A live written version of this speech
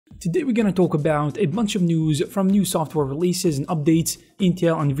Today we're gonna talk about a bunch of news from new software releases and updates,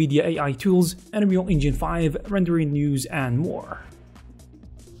 Intel and Nvidia AI tools, Unreal Engine 5, rendering news, and more.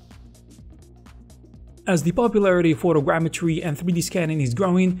 As the popularity of photogrammetry and 3D scanning is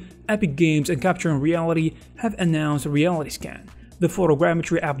growing, Epic Games and Capture Reality have announced RealityScan, the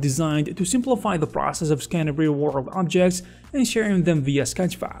photogrammetry app designed to simplify the process of scanning real-world objects and sharing them via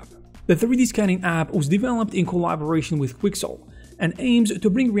Sketchfab. The 3D scanning app was developed in collaboration with Quixel and aims to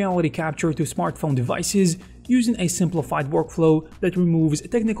bring reality capture to smartphone devices using a simplified workflow that removes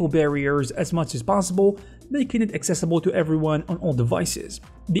technical barriers as much as possible, making it accessible to everyone on all devices.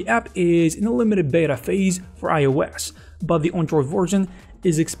 The app is in a limited beta phase for iOS, but the Android version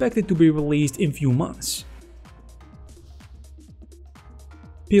is expected to be released in few months.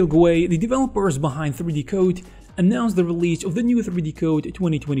 Pilgway, the developers behind 3D Code, announced the release of the new 3D Code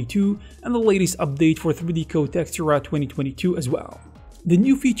 2022 and the latest update for 3D Code Textura 2022 as well. The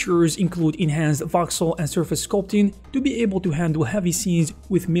new features include enhanced voxel and surface sculpting to be able to handle heavy scenes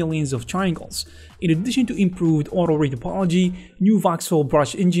with millions of triangles, in addition to improved auto retopology, new voxel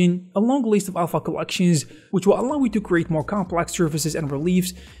brush engine, a long list of alpha collections which will allow you to create more complex surfaces and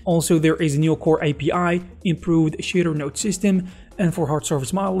reliefs. Also, there is a new core API, improved shader node system, and for hard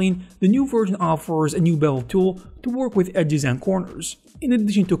surface modeling, the new version offers a new bevel tool to work with edges and corners, in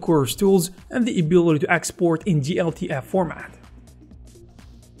addition to curves tools and the ability to export in GLTF format.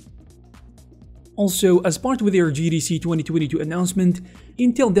 Also, as part of their GDC 2022 announcement,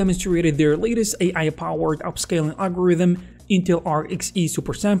 Intel demonstrated their latest AI-powered upscaling algorithm, Intel Arc XE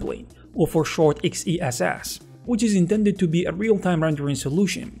supersampling, or for short XESS, which is intended to be a real-time rendering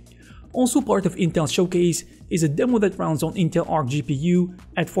solution. Also part of Intel's showcase is a demo that runs on Intel Arc GPU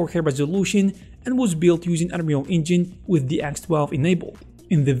at 4K resolution and was built using Unreal Engine with DX12 enabled.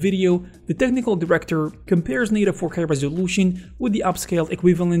 In the video, the technical director compares native 4K resolution with the upscaled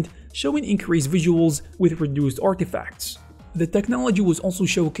equivalent, showing increased visuals with reduced artifacts. The technology was also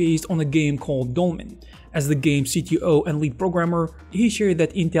showcased on a game called Dolmen. As the game's CTO and lead programmer, he shared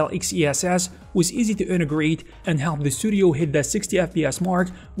that Intel XESS was easy to integrate and helped the studio hit that 60 FPS mark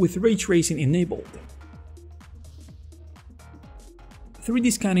with ray tracing enabled.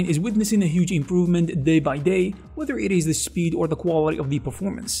 3D scanning is witnessing a huge improvement day by day, whether it is the speed or the quality of the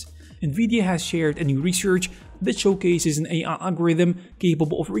performance. Nvidia has shared a new research that showcases an AI algorithm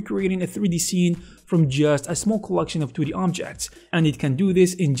capable of recreating a 3D scene from just a small collection of 2D objects, and it can do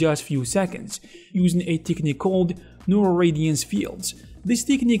this in just few seconds, using a technique called neural radiance fields. This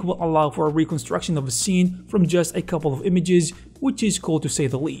technique will allow for a reconstruction of a scene from just a couple of images, which is cool to say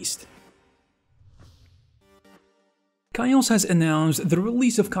the least. Kaios has announced the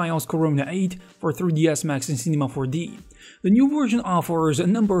release of Kaios Corona 8 for 3ds Max and Cinema 4D. The new version offers a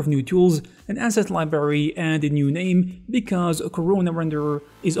number of new tools, an asset library, and a new name because Corona Renderer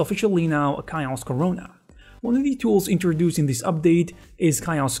is officially now a Kaios Corona. One of the tools introduced in this update is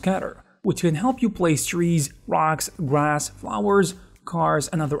Kaios Scatter, which can help you place trees, rocks, grass, flowers, cars,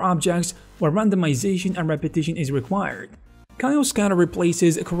 and other objects where randomization and repetition is required. Kaios Scatter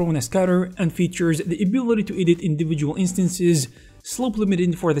replaces Corona Scatter and features the ability to edit individual instances, slope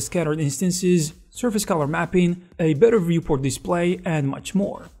limiting for the scattered instances, surface color mapping, a better viewport display, and much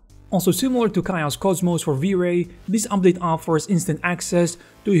more. Also similar to Kaios Cosmos for V-Ray, this update offers instant access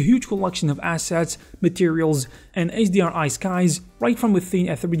to a huge collection of assets, materials, and HDRI skies right from within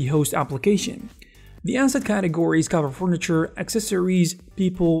a 3D host application. The asset categories cover furniture, accessories,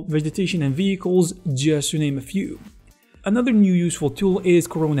 people, vegetation, and vehicles, just to name a few. Another new useful tool is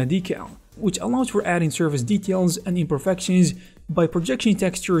Corona Decal, which allows for adding surface details and imperfections by projecting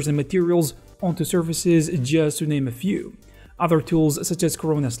textures and materials onto surfaces, just to name a few. Other tools such as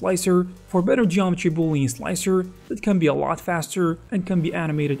Corona Slicer for better geometry Boolean slicer that can be a lot faster and can be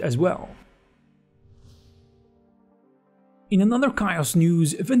animated as well. In another Kaios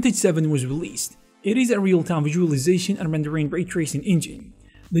news, Vantage 7 was released. It is a real-time visualization and rendering ray tracing engine.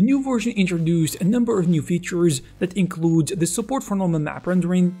 The new version introduced a number of new features that includes the support for normal map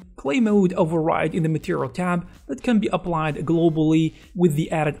rendering, clay mode override in the material tab that can be applied globally with the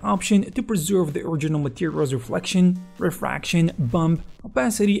added option to preserve the original material's reflection, refraction, bump,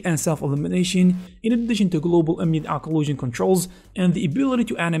 opacity, and self-illumination, in addition to global ambient occlusion controls and the ability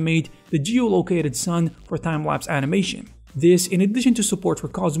to animate the geolocated sun for time-lapse animation. This in addition to support for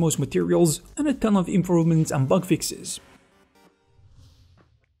Cosmos materials and a ton of improvements and bug fixes.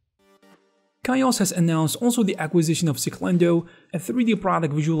 Kaios has announced also the acquisition of Cylindo, a 3D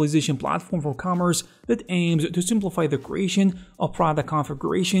product visualization platform for commerce that aims to simplify the creation of product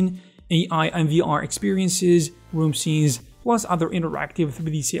configuration, AI and VR experiences, room scenes, plus other interactive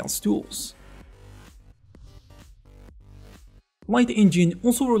 3D sales tools. Light Engine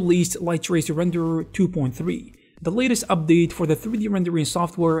also released Light Tracer Renderer 2.3, the latest update for the 3D rendering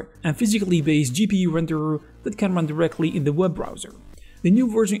software and physically based GPU renderer that can run directly in the web browser. The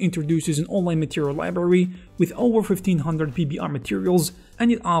new version introduces an online material library with over 1500 PBR materials,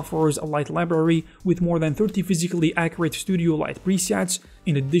 and it offers a light library with more than 30 physically accurate studio light presets.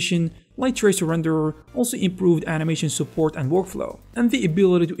 In addition, Light Tracer Renderer also improved animation support and workflow, and the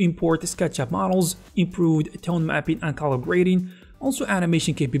ability to import SketchUp models, improved tone mapping and color grading, also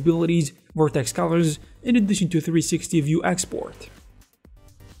animation capabilities, vertex colors, in addition to 360 view export.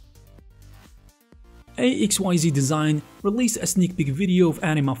 AXYZ Design released a sneak peek video of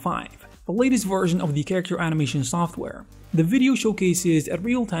Anima 5, the latest version of the character animation software. The video showcases a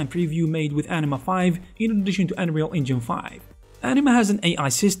real-time preview made with Anima 5 in addition to Unreal Engine 5. Anima has an AI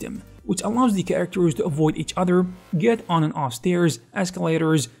system, which allows the characters to avoid each other, get on and off stairs,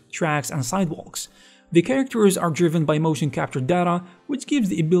 escalators, tracks, and sidewalks. The characters are driven by motion capture data, which gives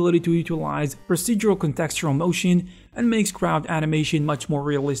the ability to utilize procedural contextual motion and makes crowd animation much more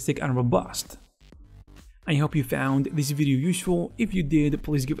realistic and robust. I hope you found this video useful. If you did,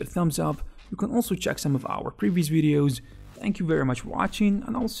 please give it a thumbs up. You can also check some of our previous videos. Thank you very much for watching,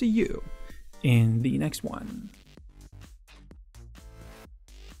 and I'll see you in the next one.